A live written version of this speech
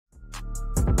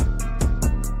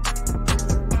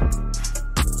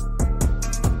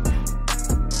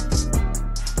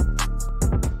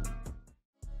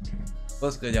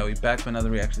What's good, y'all? We back for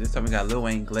another reaction. This time we got Lil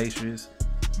Wayne, Glaciers.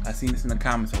 I seen this in the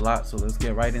comments a lot, so let's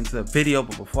get right into the video.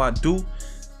 But before I do,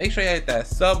 make sure you hit that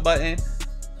sub button,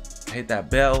 hit that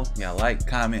bell, yeah, like,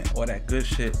 comment, all that good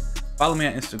shit. Follow me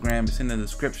on Instagram. It's in the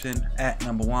description at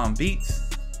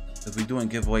Numberjuanbeats, because we're doing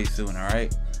giveaways soon. All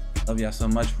right. Love y'all so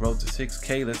much. Road to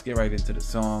 6K. Let's get right into the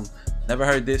song. Never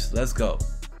heard this. Let's go.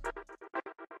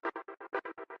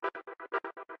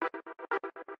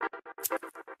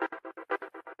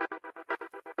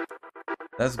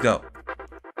 Let's go.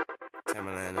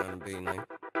 Timberland on the beat, nigga.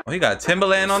 Oh, he got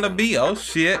Timberland on the beat. Oh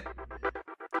shit.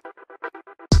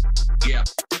 Yeah.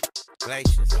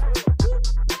 Glaciers.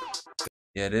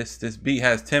 Yeah, this beat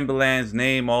has Timberland's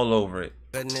name all over it.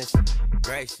 Goodness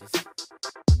gracious.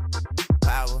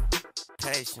 Power,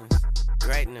 patience,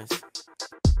 greatness.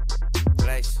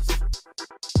 Glaciers.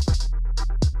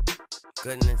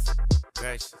 Goodness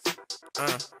gracious.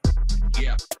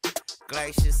 Yeah.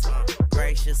 Glaciers,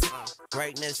 gracious,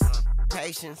 greatness,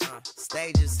 patience,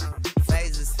 stages,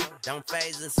 phases, don't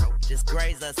phase us, just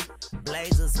graze us,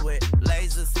 blazers with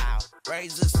lasers,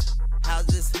 razors,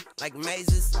 houses like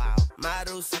mazes,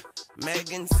 models,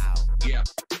 Megans,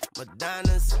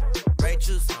 Madonnas,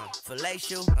 Rachel's,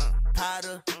 fellatio,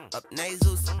 powder, up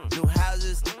nasals, new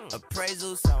houses,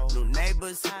 appraisals, new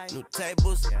neighbors, new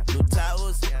tables, new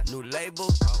towers, new label,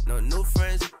 no new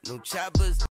friends, new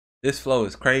choppers. This flow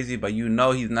is crazy, but you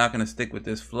know he's not gonna stick with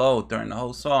this flow during the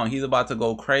whole song. He's about to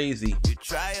go crazy. You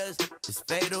try us, it's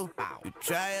fatal. You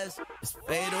try us, it's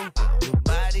fatal. New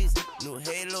bodies, new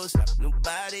halos, new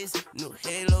bodies, new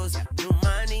halos, new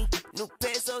money, new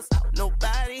pesos.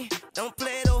 Nobody, don't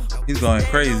play though. He's going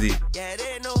crazy. Yeah,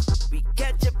 they know. We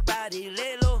catch your body,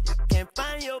 lay low. Can't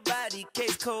find your body,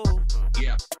 case cold.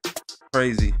 Yeah.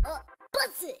 Crazy.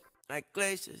 Bust it. Like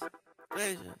glaciers,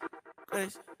 glaciers,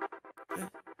 glaciers.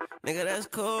 Nigga, that's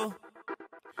cool.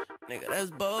 Nigga, that's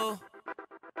bold.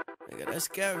 Nigga, that's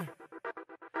scary.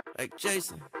 Like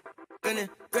Jason. Goodness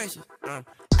gracious. I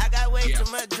got way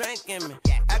too much drink in me.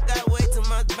 I got way too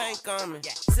much bank on me.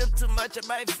 Sip too much, I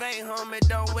might faint, homie.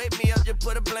 Don't wake me up, just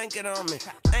put a blanket on me.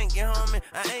 Thank you, homie.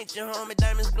 I ain't your homie.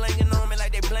 Diamonds blinking on me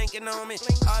like they blinking on me.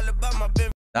 All about my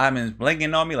business. Diamonds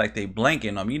blinking on me like they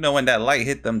blinking on me. You know when that light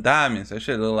hit them diamonds, that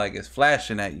shit look like it's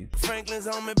flashing at you. Franklin's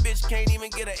on me, bitch, can't even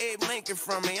get an Abe Lincoln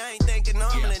from me. I ain't thinking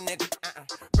normally, nigga.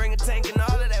 Bring a tank and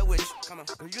all of that with you. Come on,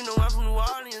 cause you know I'm from New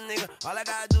Orleans, nigga. All I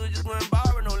gotta do is just go and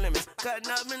borrow, no limits. Cutting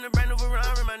up in the brand new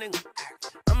Ferrari, my nigga.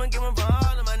 I'ma get one for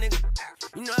all of my niggas.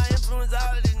 You know I influence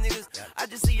all of these niggas. I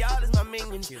just see y'all as my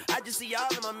minions. I just see y'all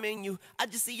in my menu. I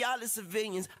just see y'all as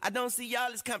civilians. I don't see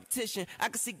y'all as competition. I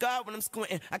can see God when I'm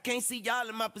squinting. I can't see y'all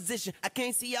in my position. I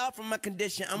can't see y'all from my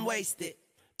condition. I'm wasted.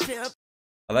 Pimp.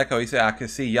 I like how he said I can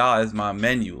see y'all as my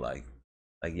menu. Like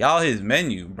y'all his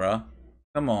menu, bro.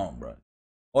 Come on, bro.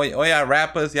 Oh y'all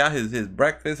rappers, y'all his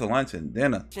breakfast, lunch, and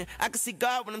dinner. I can see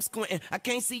God when I'm squinting. I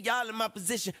can't see y'all in my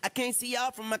position. I can't see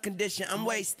y'all from my condition. I'm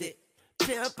wasted.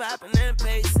 Pimp popping and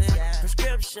pacing.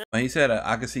 Prescription. When he said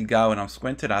I can see God when I'm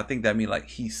squinting, I think that means like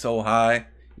he's so high.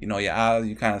 You know, your eyes,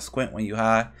 you kind of squint when you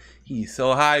high. He's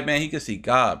so high, man. He can see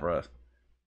God, bro.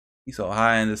 He's so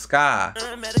high in the sky.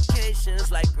 Medications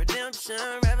like redemption,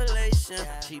 revelation.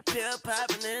 She pill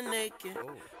popping and naked.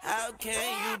 How can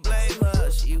you blame her?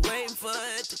 She waiting for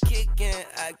it to kick in.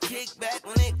 I kick back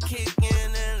when it kick in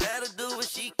and let her do what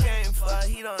she came for.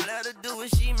 He don't let her do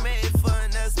what she made for,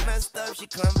 and that's messed up. She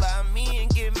come by me and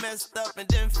get messed up and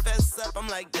then fess up. I'm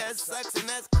like, that sucks and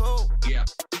that's cool. Yeah.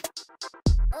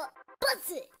 Bust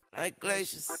it. Like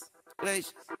glaciers,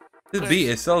 glaciers. This beat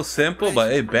is so simple,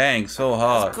 but it bangs so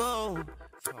hard.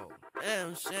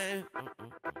 Damn shame.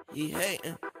 He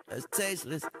hating, that's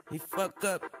tasteless. He fuck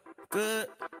up good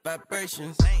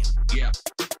vibrations. Yeah.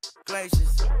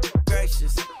 Glaciers,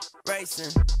 gracious,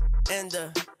 racing in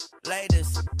the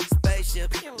latest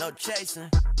spaceship. No chasing,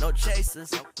 no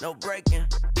chasers, no breaking.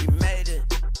 We made it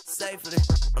safely.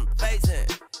 I'm facing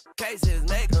cases,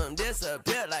 make them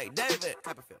disappear like David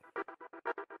Copperfield.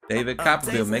 David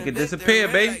Copperfield, make it disappear,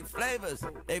 baby. Like flavors,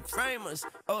 they frame us.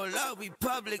 Oh Lord, we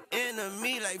public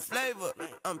enemy like flavor.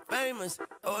 I'm famous.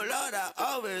 Oh Lord, I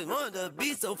always wanted to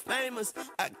be so famous.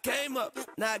 I came up,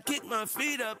 now I kick my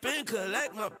feet up and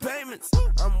collect my payments.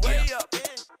 I'm way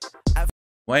up.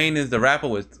 Wayne is the rapper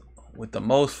with the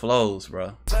most flows,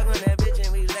 bro. Fuck on that bitch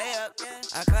and we lay up.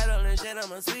 I cuddle and shit, I'm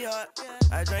a sweetheart.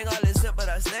 I drink all this shit, but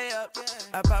I stay up.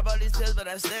 I pop all these pills, but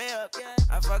I stay up.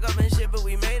 I fuck up and shit, but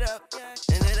we made up.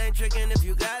 And it ain't tricking if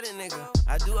you got it, nigga.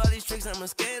 I do all these tricks, I'm a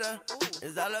skater.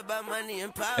 It's all about money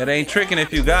and power. It ain't tricking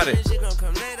if you got it. Shit gon'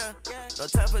 come later. No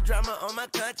time for drama on my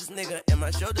conscience, nigga. And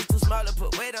my shoulders too small to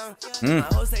put weight on. My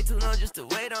hoes stay too long just to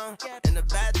wait on. In the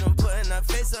bathroom putting her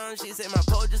face on. She say my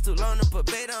pole just too long to put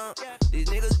bait on. These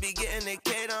niggas be getting their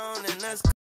Kate on, and that's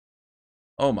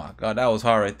Oh my god, that was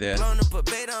hard right there. long to put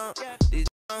bait on. These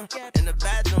in the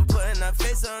bathroom putting her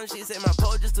face on. She say my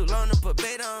pole just too long to put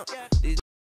bait on. These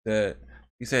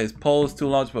He said his pole's too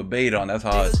long to put bait on. That's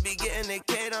hard. niggas be getting their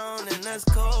Kate on, and that's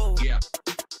cold.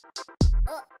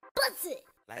 Bust it.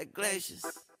 Like glaciers.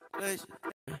 Glaciers.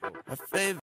 My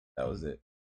favorite. That was it.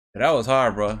 That was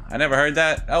hard, bro. I never heard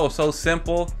that. That was so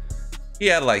simple. He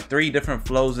had like 3 different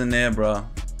flows in there, bro.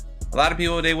 A lot of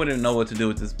people, they wouldn't know what to do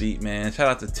with this beat, man. Shout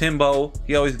out to Timbo.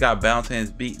 He always got bounce in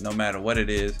his beat no matter what it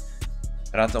is.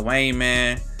 Shout out to Wayne,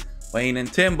 man. Wayne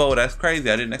and Timbo, that's crazy.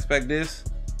 I didn't expect this.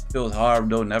 Feels hard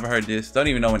though, never heard this. Don't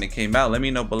even know when it came out. Let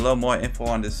me know below more info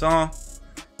on this song.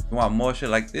 If you want more shit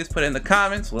like this, put it in the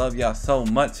comments. Love y'all so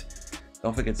much.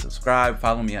 Don't forget to subscribe.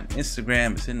 Follow me on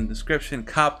Instagram. It's in the description.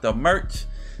 Cop the merch.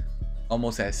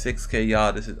 Almost at 6K,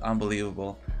 y'all. This is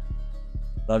unbelievable.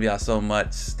 Love y'all so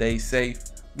much. Stay safe.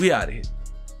 We out of here.